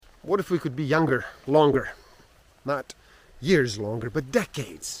What if we could be younger, longer? Not years longer, but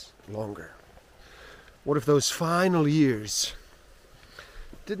decades longer. What if those final years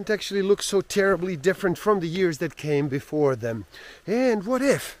didn't actually look so terribly different from the years that came before them? And what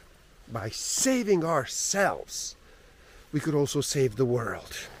if, by saving ourselves, we could also save the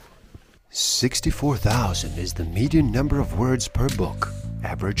world? 64,000 is the median number of words per book.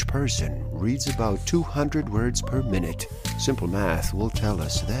 Average person reads about 200 words per minute. Simple math will tell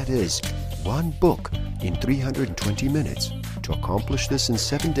us that is one book in 320 minutes. To accomplish this in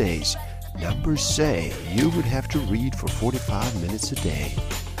 7 days, numbers say you would have to read for 45 minutes a day.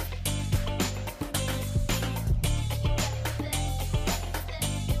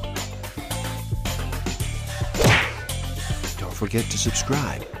 Don't forget to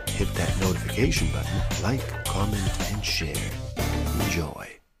subscribe. Hit that notification button, like, comment, and share. Enjoy.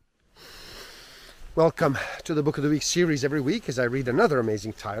 Welcome to the Book of the Week series. Every week, as I read another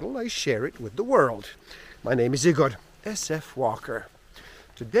amazing title, I share it with the world. My name is Igor S.F. Walker.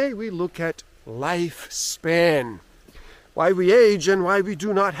 Today we look at lifespan, why we age and why we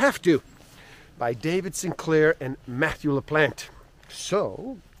do not have to, by David Sinclair and Matthew LaPlante.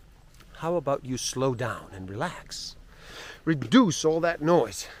 So, how about you slow down and relax? Reduce all that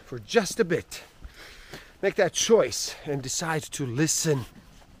noise for just a bit. Make that choice and decide to listen.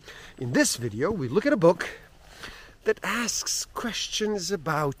 In this video, we look at a book that asks questions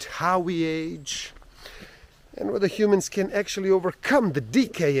about how we age and whether humans can actually overcome the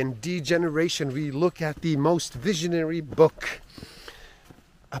decay and degeneration. We look at the most visionary book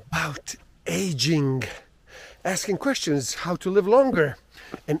about aging, asking questions how to live longer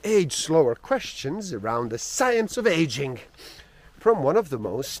and age slower, questions around the science of aging from one of the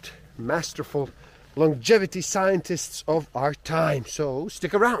most masterful longevity scientists of our time. So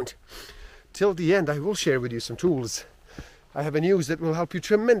stick around till the end. I will share with you some tools I have in use that will help you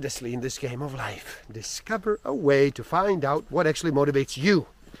tremendously in this game of life. Discover a way to find out what actually motivates you.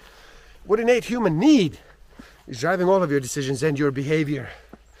 What innate human need is driving all of your decisions and your behavior.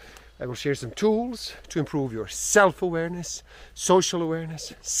 I will share some tools to improve your self-awareness, social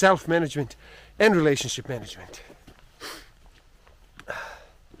awareness, self-management, and relationship management.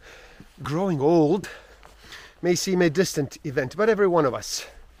 Growing old may seem a distant event, but every one of us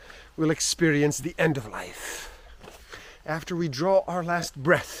will experience the end of life. After we draw our last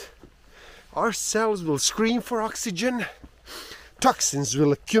breath, our cells will scream for oxygen, toxins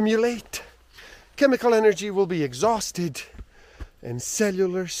will accumulate, chemical energy will be exhausted, and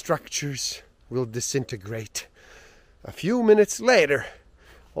cellular structures will disintegrate. A few minutes later,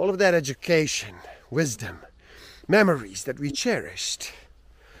 all of that education, wisdom, memories that we cherished,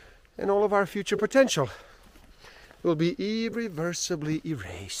 and all of our future potential will be irreversibly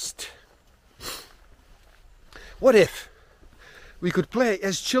erased. What if we could play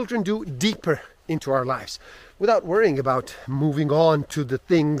as children do deeper into our lives without worrying about moving on to the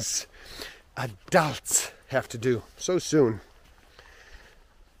things adults have to do so soon?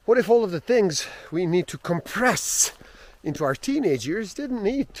 What if all of the things we need to compress into our teenage years didn't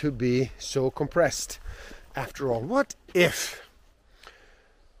need to be so compressed after all? What if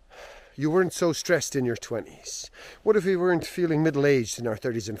you weren't so stressed in your 20s? What if we weren't feeling middle-aged in our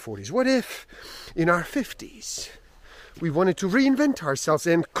 30s and 40s? What if in our 50s we wanted to reinvent ourselves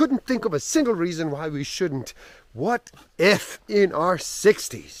and couldn't think of a single reason why we shouldn't? What if in our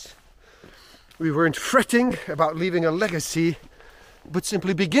 60s we weren't fretting about leaving a legacy, but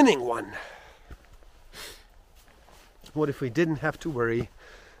simply beginning one? What if we didn't have to worry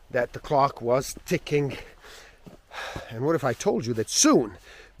that the clock was ticking? And what if I told you that soon,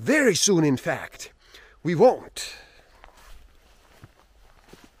 very soon in fact, we won't?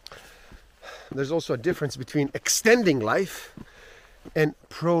 There's also a difference between extending life and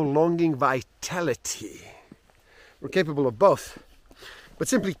prolonging vitality. We're capable of both, but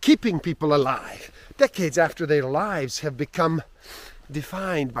simply keeping people alive decades after their lives have become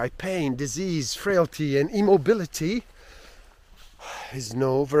defined by pain, disease, frailty, and immobility is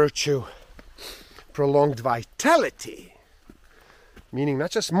no virtue. Prolonged vitality, meaning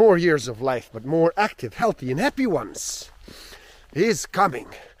not just more years of life, but more active, healthy, and happy ones, is coming.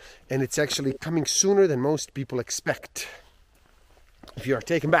 And it's actually coming sooner than most people expect. If you are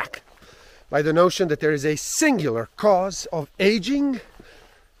taken back by the notion that there is a singular cause of aging,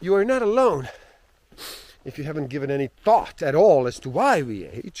 you are not alone. If you haven't given any thought at all as to why we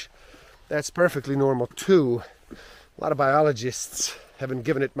age, that's perfectly normal too. A lot of biologists haven't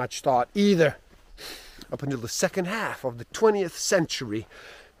given it much thought either. Up until the second half of the 20th century,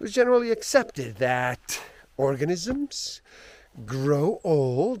 it was generally accepted that organisms grow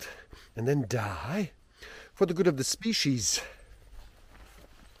old and then die for the good of the species.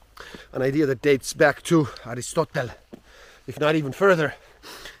 an idea that dates back to Aristotle, if not even further.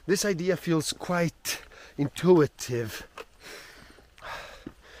 This idea feels quite intuitive.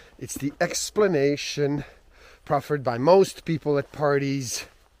 It's the explanation proffered by most people at parties,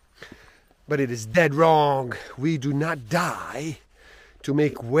 but it is dead wrong. We do not die to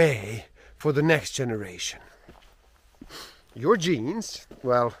make way for the next generation. Your genes,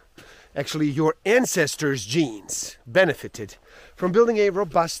 well, actually your ancestors' genes, benefited from building a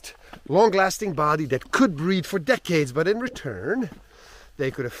robust, long-lasting body that could breed for decades, but in return,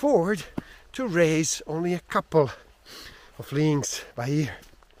 they could afford to raise only a couple of fleas by year.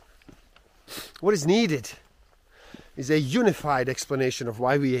 What is needed is a unified explanation of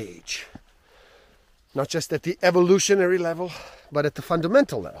why we age. Not just at the evolutionary level, but at the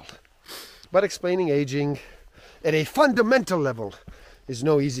fundamental level. But explaining aging at a fundamental level is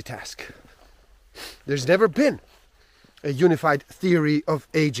no easy task. There's never been a unified theory of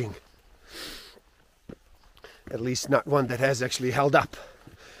aging. At least not one that has actually held up,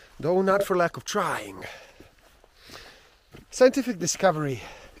 though not for lack of trying. Scientific discovery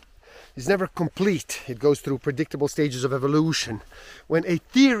is never complete. It goes through predictable stages of evolution. When a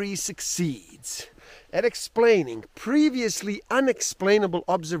theory succeeds at explaining previously unexplainable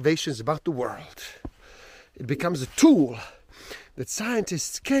observations about the world, it becomes a tool that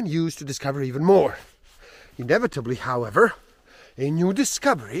scientists can use to discover even more. Inevitably, however, a new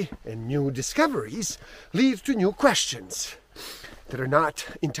discovery and new discoveries lead to new questions that are not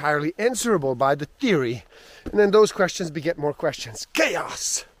entirely answerable by the theory. And then those questions beget more questions.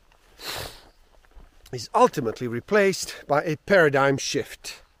 Chaos is ultimately replaced by a paradigm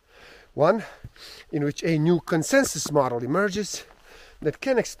shift. One in which a new consensus model emerges that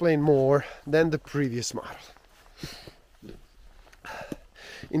can explain more than the previous model.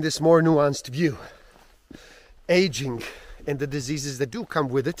 In this more nuanced view, aging and the diseases that do come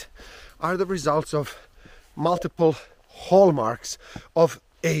with it are the results of multiple hallmarks of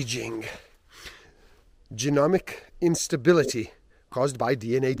aging. Genomic instability caused by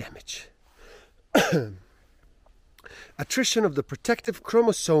DNA damage. Attrition of the protective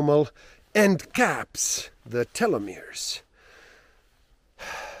chromosomal end caps, the telomeres.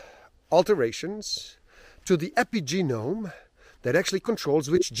 Alterations to the epigenome that actually controls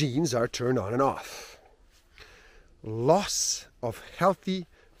which genes are turned on and off. Loss of healthy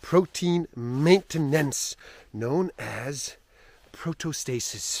protein maintenance, known as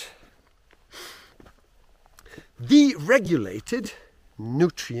protostasis. Deregulated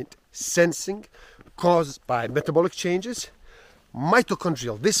nutrient sensing caused by metabolic changes,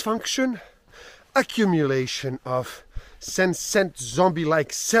 mitochondrial dysfunction, accumulation of senescent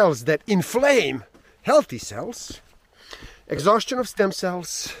zombie-like cells that inflame healthy cells, exhaustion of stem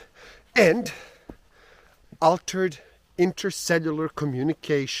cells, and altered intercellular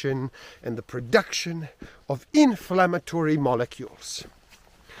communication and the production of inflammatory molecules.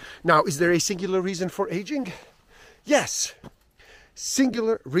 Now, is there a singular reason for aging? Yes.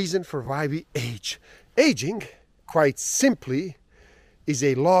 Singular reason for why we age. Aging, quite simply, is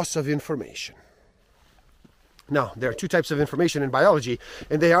a loss of information. Now, there are two types of information in biology,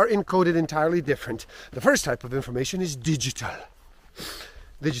 and they are encoded entirely different. The first type of information is digital.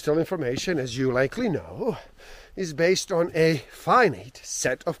 Digital information, as you likely know, is based on a finite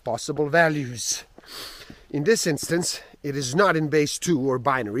set of possible values. In this instance, it is not in base 2 or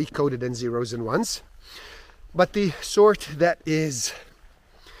binary, coded in zeros and ones, but the sort that is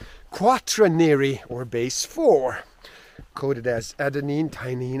quaternary or base 4, coded as adenine,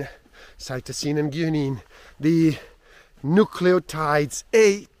 thymine, cytosine, and guanine, the nucleotides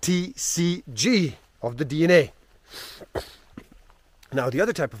A, T, C, G of the DNA. Now, the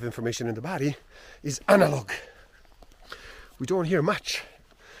other type of information in the body is analog. We don't hear much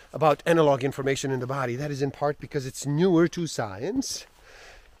about analog information in the body. That is in part because it's newer to science,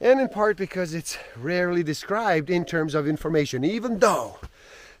 and in part because it's rarely described in terms of information, even though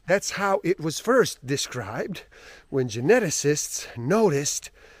that's how it was first described when geneticists noticed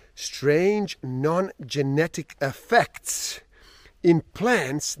strange non-genetic effects in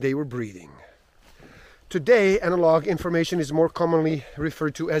plants they were breeding. Today, analog information is more commonly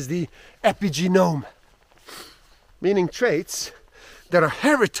referred to as the epigenome, meaning traits that are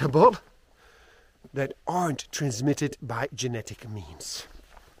heritable that aren't transmitted by genetic means.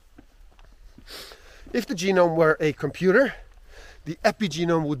 If the genome were a computer, the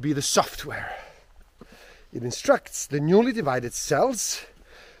epigenome would be the software. It instructs the newly divided cells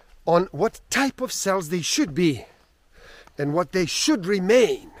on what type of cells they should be and what they should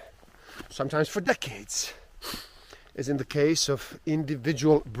remain, sometimes for decades, as in the case of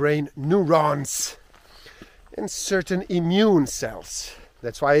individual brain neurons and certain immune cells.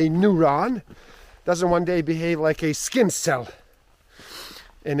 That's why a neuron doesn't one day behave like a skin cell.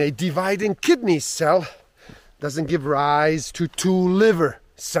 And a dividing kidney cell doesn't give rise to 2 liver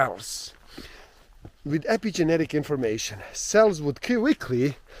cells. With epigenetic information, cells would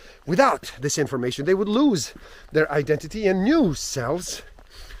quickly, without this information, they would lose their identity, and new cells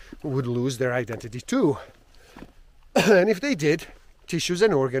would lose their identity too. And if they did, tissues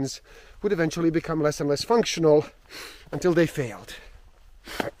and organs would eventually become less and less functional until they failed.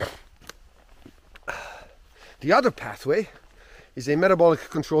 The other pathway is a metabolic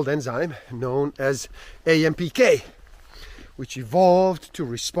controlled enzyme known as AMPK, which evolved to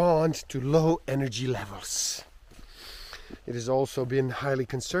respond to low energy levels. It has also been highly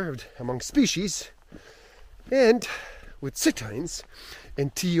conserved among species, and with cytines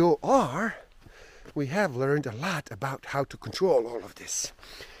and TOR, we have learned a lot about how to control all of this.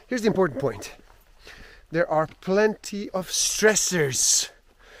 Here's the important point. There are plenty of stressors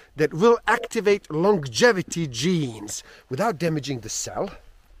that will activate longevity genes without damaging the cell,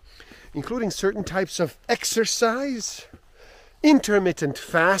 including certain types of exercise, intermittent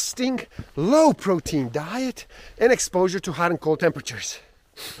fasting, low protein diet, and exposure to hot and cold temperatures.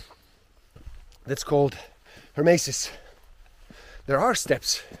 That's called hormesis. There are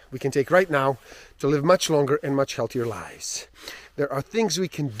steps we can take right now to live much longer and much healthier lives. There are things we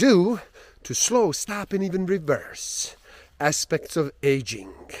can do to slow, stop, and even reverse aspects of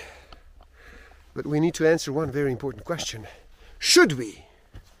aging. But we need to answer one very important question. Should we?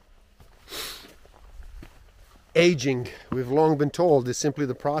 Aging, we've long been told, is simply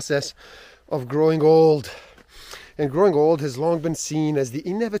the process of growing old. And growing old has long been seen as the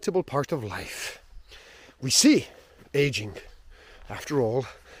inevitable part of life. We see aging, after all,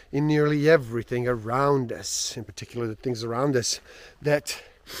 in nearly everything around us, in particular the things around us that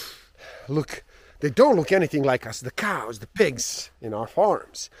they don't look anything like us. The cows, the pigs in our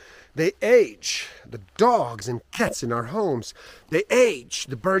farms. They age. The dogs and cats in our homes. They age.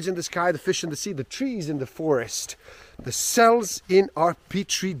 The birds in the sky, the fish in the sea, the trees in the forest. The cells in our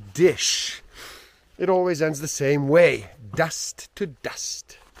petri dish. It always ends the same way. Dust to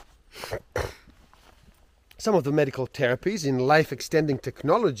dust. Some of the medical therapies in life-extending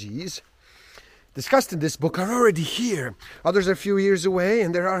technologies discussed in this book are already here. Others are a few years away,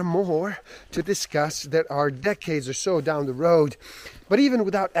 and there are more to discuss that are decades or so down the road. But even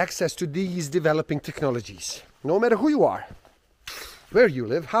without access to these developing technologies, no matter who you are, where you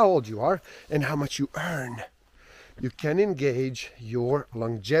live, how old you are, and how much you earn, you can engage your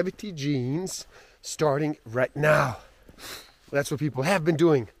longevity genes starting right now. That's what people have been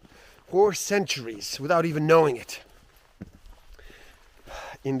doing for centuries without even knowing it.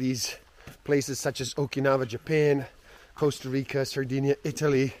 In these places such as Okinawa, Japan, Costa Rica, Sardinia,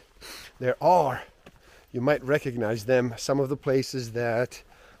 Italy, there are, you might recognize them, some of the places that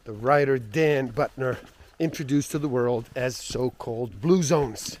the writer Dan Buettner introduced to the world as so-called blue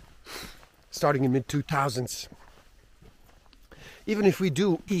zones, starting in mid-2000s. Even if we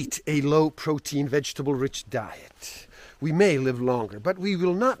do eat a low-protein, vegetable-rich diet, we may live longer, but we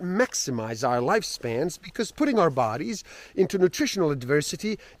will not maximize our lifespans because putting our bodies into nutritional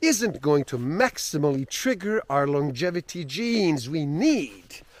adversity isn't going to maximally trigger our longevity genes. We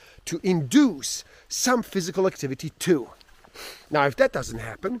need to induce some physical activity too. Now, if that doesn't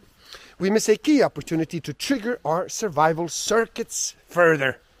happen, we miss a key opportunity to trigger our survival circuits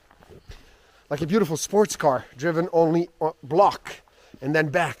further. Like a beautiful sports car driven only a block and then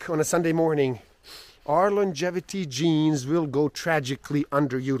back on a Sunday morning, our longevity genes will go tragically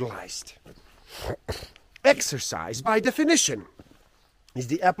underutilized. Exercise, by definition, is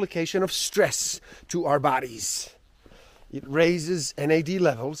the application of stress to our bodies. It raises NAD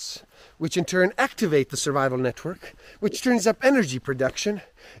levels, which in turn activate the survival network, which turns up energy production,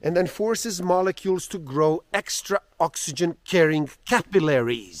 and then forces molecules to grow extra oxygen-carrying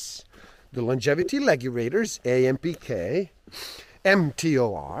capillaries. The longevity regulators, AMPK,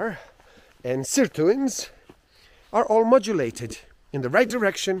 mTOR, and sirtuins are all modulated in the right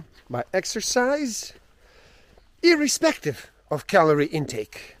direction by exercise, irrespective of calorie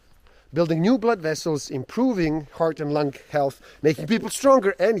intake, building new blood vessels, improving heart and lung health, making people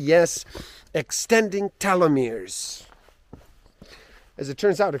stronger, and yes, extending telomeres. As it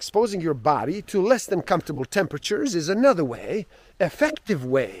turns out, exposing your body to less than comfortable temperatures is another way, effective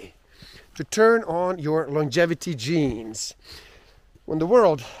way, to turn on your longevity genes. When the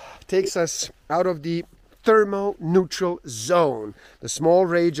world takes us out of the thermoneutral zone, the small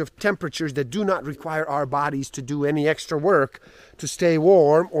range of temperatures that do not require our bodies to do any extra work to stay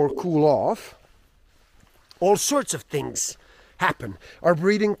warm or cool off, all sorts of things happen. Our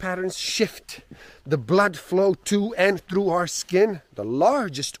breathing patterns shift. The blood flow to and through our skin, the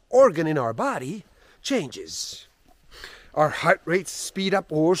largest organ in our body, changes. Our heart rates speed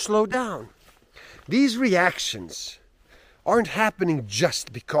up or slow down. These reactions aren't happening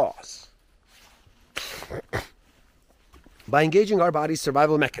just because. By engaging our body's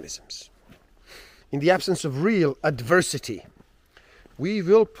survival mechanisms, in the absence of real adversity, we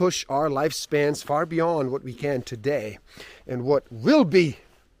will push our lifespans far beyond what we can today. And what will be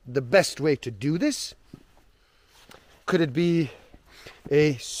the best way to do this? Could it be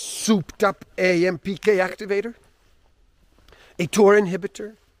a souped-up AMPK activator? A TOR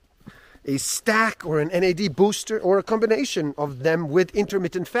inhibitor? A stack or an NAD booster? Or a combination of them with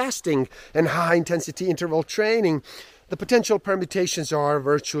intermittent fasting and high-intensity interval training? The potential permutations are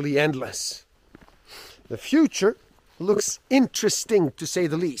virtually endless. The future looks interesting, to say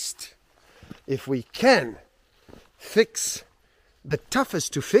the least. If we can fix the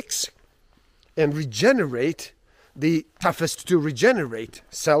toughest to fix and regenerate the toughest to regenerate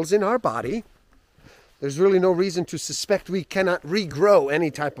cells in our body, there's really no reason to suspect we cannot regrow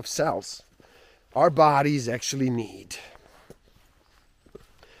any type of cells our bodies actually need.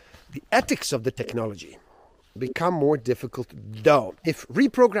 The ethics of the technology become more difficult, though, if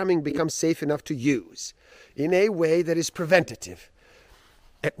reprogramming becomes safe enough to use in a way that is preventative.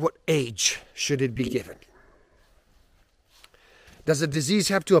 At what age should it be given? Does a disease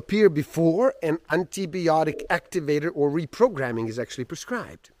have to appear before an antibiotic activator or reprogramming is actually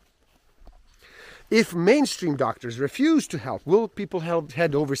prescribed? If mainstream doctors refuse to help, will people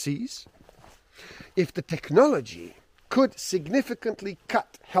head overseas? If the technology could significantly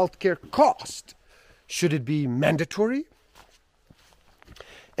cut healthcare costs, should it be mandatory?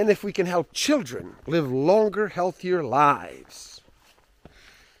 And if we can help children live longer, healthier lives,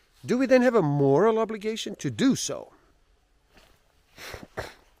 do we then have a moral obligation to do so?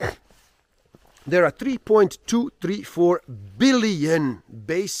 There are 3.234 billion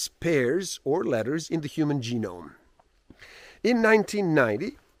base pairs or letters in the human genome. In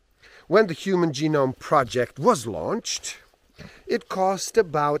 1990, when the Human Genome Project was launched, it cost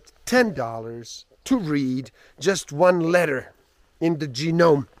about $10 to read just one letter in the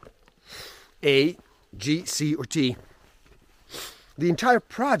genome, A, G, C, or T. The entire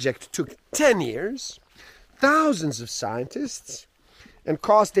project took 10 years, thousands of scientists, and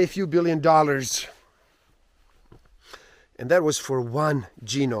cost a few $billion. And that was for one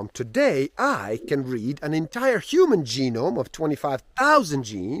genome. Today, I can read an entire human genome of 25,000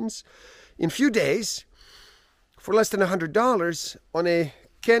 genes in a few days for less than $100 on a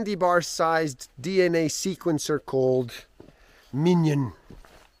candy bar-sized DNA sequencer called Minion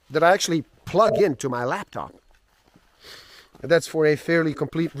that I actually plug into my laptop. That's for a fairly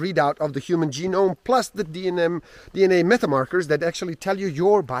complete readout of the human genome, plus the DNA metamarkers that actually tell you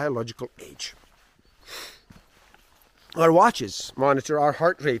your biological age. Our watches monitor our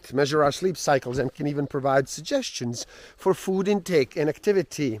heart rate, measure our sleep cycles, and can even provide suggestions for food intake and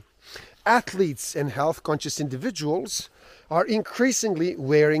activity. Athletes and health-conscious individuals are increasingly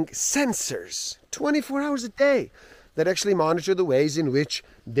wearing sensors 24 hours a day that actually monitor the ways in which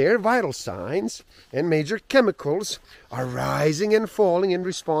their vital signs and major chemicals are rising and falling in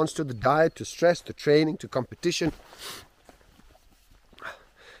response to the diet, to stress, to training, to competition.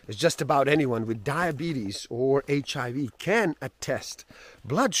 As just about anyone with diabetes or HIV can attest,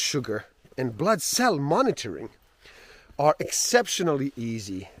 blood sugar and blood cell monitoring are exceptionally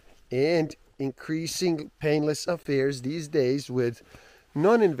easy and increasing painless affairs these days with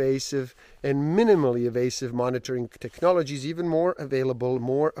non-invasive and minimally invasive monitoring technologies, even more available,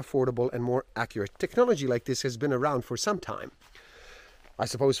 more affordable, and more accurate. Technology like this has been around for some time. I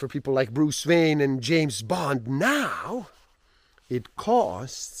suppose for people like Bruce Wayne and James Bond, now it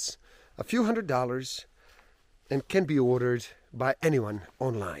costs a few $100s and can be ordered by anyone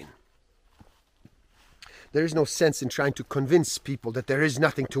online. There is no sense in trying to convince people that there is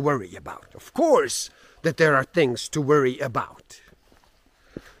nothing to worry about. Of course that there are things to worry about.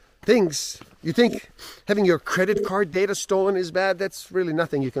 Things, you think having your credit card data stolen is bad? That's really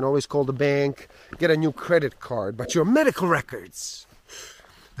nothing. You can always call the bank, get a new credit card. But your medical records,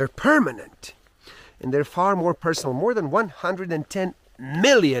 they're permanent. And they're far more personal. More than 110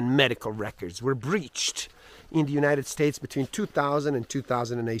 million medical records were breached in the United States between 2000 and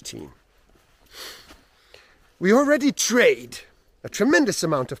 2018. We already trade a tremendous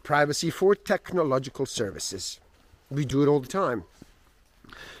amount of privacy for technological services. We do it all the time.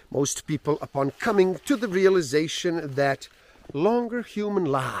 Most people, upon coming to the realization that longer human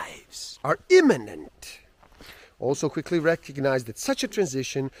lives are imminent, also quickly recognized that such a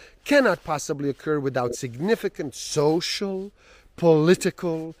transition cannot possibly occur without significant social,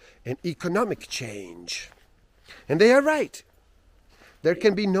 political, and economic change. And they are right. There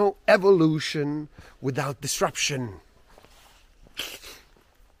can be no evolution without disruption.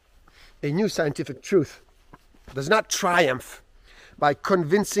 A new scientific truth does not triumph by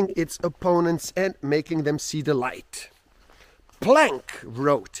convincing its opponents and making them see the light. Planck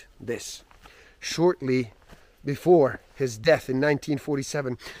wrote this shortly before his death in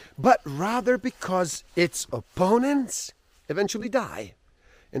 1947, but rather because its opponents eventually die,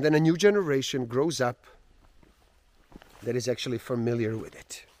 and then a new generation grows up that is actually familiar with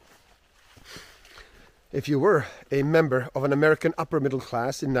it. If you were a member of an American upper middle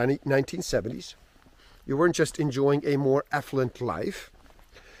class in the 1970s, you weren't just enjoying a more affluent life,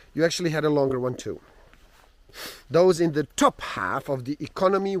 you actually had a longer one too. Those in the top half of the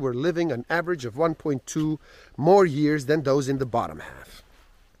economy were living an average of 1.2 more years than those in the bottom half.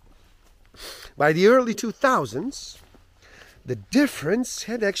 By the early 2000s, the difference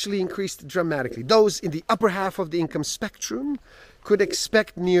had actually increased dramatically. Those in the upper half of the income spectrum could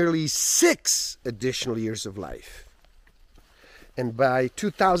expect nearly 6 additional years of life. And by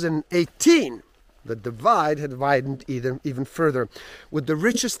 2018, the divide had widened even further, with the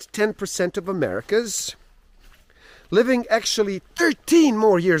richest 10% of Americans living actually 13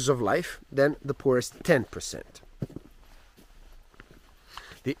 more years of life than the poorest 10%.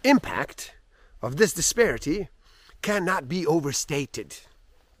 The impact of this disparity cannot be overstated.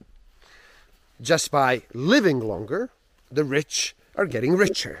 Just by living longer, the rich are getting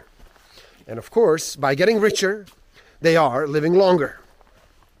richer. And of course, by getting richer, they are living longer.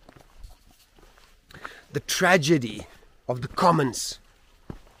 The tragedy of the commons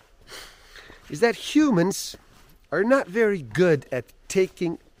is that humans are not very good at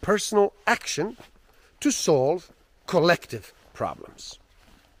taking personal action to solve collective problems.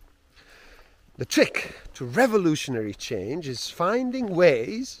 The trick to revolutionary change is finding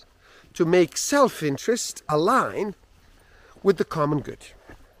ways to make self-interest align with the common good.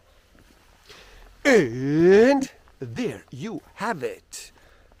 And there you have it.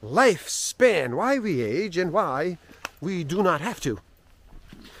 Lifespan, why we age and why we do not have to.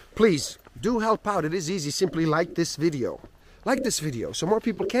 Please do help out. It is easy. Simply like this video. Like this video so more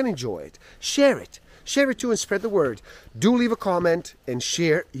people can enjoy it. Share it. Share it too and spread the word. Do leave a comment and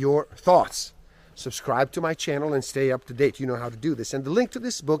share your thoughts. Subscribe to my channel and stay up to date. You know how to do this. And the link to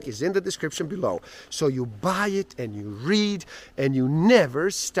this book is in the description below. So you buy it and you read and you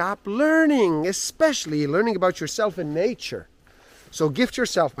never stop learning, especially learning about yourself and nature. So gift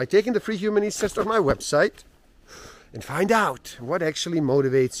yourself by taking the free human needs test on my website and find out what actually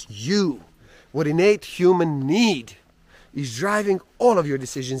motivates you. What innate human need is driving all of your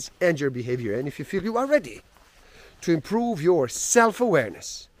decisions and your behavior. And if you feel you are ready to improve your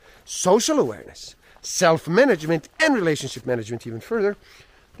self-awareness, social awareness, self-management, and relationship management even further,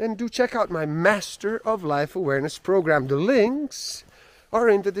 then do check out my Master of Life Awareness program. The links are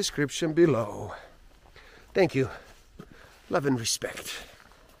in the description below. Thank you. Love and respect.